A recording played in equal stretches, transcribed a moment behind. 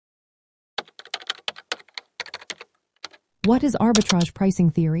What is arbitrage pricing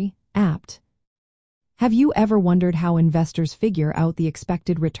theory, APT? Have you ever wondered how investors figure out the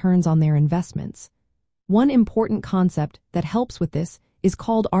expected returns on their investments? One important concept that helps with this is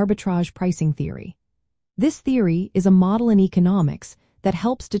called arbitrage pricing theory. This theory is a model in economics that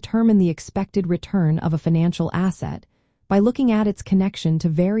helps determine the expected return of a financial asset by looking at its connection to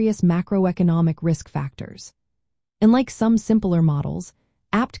various macroeconomic risk factors. Unlike some simpler models,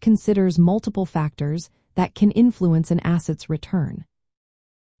 APT considers multiple factors that can influence an asset's return.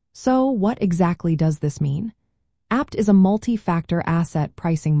 So, what exactly does this mean? APT is a multi-factor asset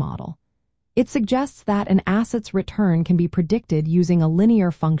pricing model. It suggests that an asset's return can be predicted using a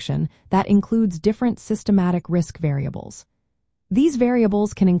linear function that includes different systematic risk variables. These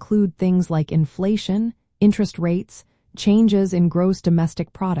variables can include things like inflation, interest rates, changes in gross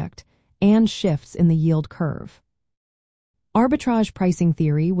domestic product, and shifts in the yield curve. Arbitrage pricing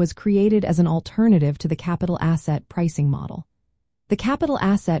theory was created as an alternative to the capital asset pricing model. The capital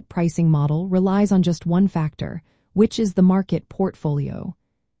asset pricing model relies on just one factor, which is the market portfolio.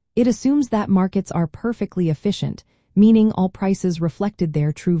 It assumes that markets are perfectly efficient, meaning all prices reflected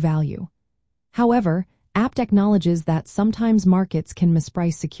their true value. However, APT acknowledges that sometimes markets can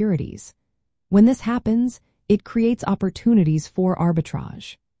misprice securities. When this happens, it creates opportunities for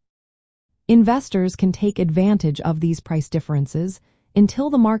arbitrage. Investors can take advantage of these price differences until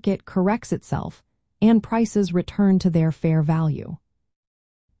the market corrects itself and prices return to their fair value.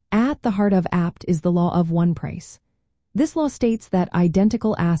 At the heart of APT is the law of one price. This law states that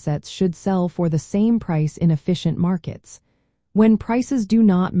identical assets should sell for the same price in efficient markets. When prices do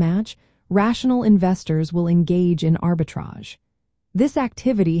not match, rational investors will engage in arbitrage. This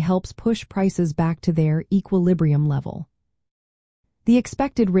activity helps push prices back to their equilibrium level. The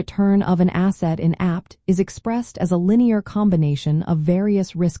expected return of an asset in APT is expressed as a linear combination of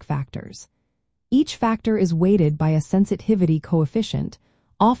various risk factors. Each factor is weighted by a sensitivity coefficient,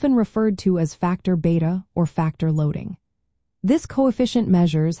 often referred to as factor beta or factor loading. This coefficient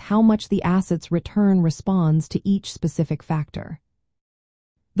measures how much the asset's return responds to each specific factor.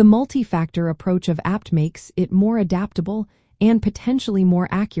 The multi-factor approach of APT makes it more adaptable and potentially more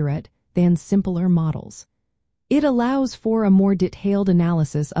accurate than simpler models. It allows for a more detailed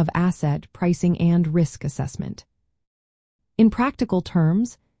analysis of asset pricing and risk assessment. In practical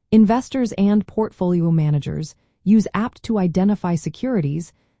terms, investors and portfolio managers use APT to identify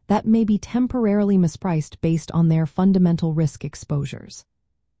securities that may be temporarily mispriced based on their fundamental risk exposures.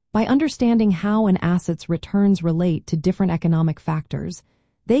 By understanding how an asset's returns relate to different economic factors,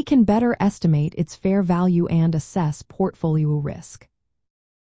 they can better estimate its fair value and assess portfolio risk.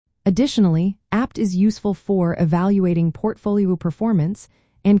 Additionally, APT is useful for evaluating portfolio performance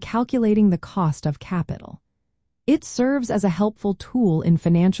and calculating the cost of capital. It serves as a helpful tool in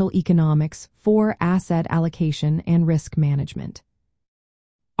financial economics for asset allocation and risk management.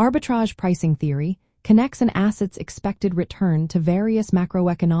 Arbitrage pricing theory connects an asset's expected return to various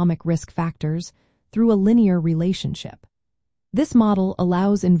macroeconomic risk factors through a linear relationship. This model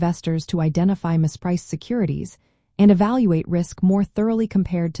allows investors to identify mispriced securities and evaluate risk more thoroughly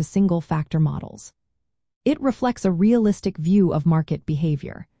compared to single-factor models. It reflects a realistic view of market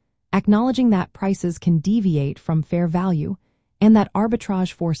behavior, acknowledging that prices can deviate from fair value and that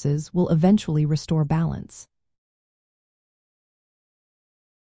arbitrage forces will eventually restore balance.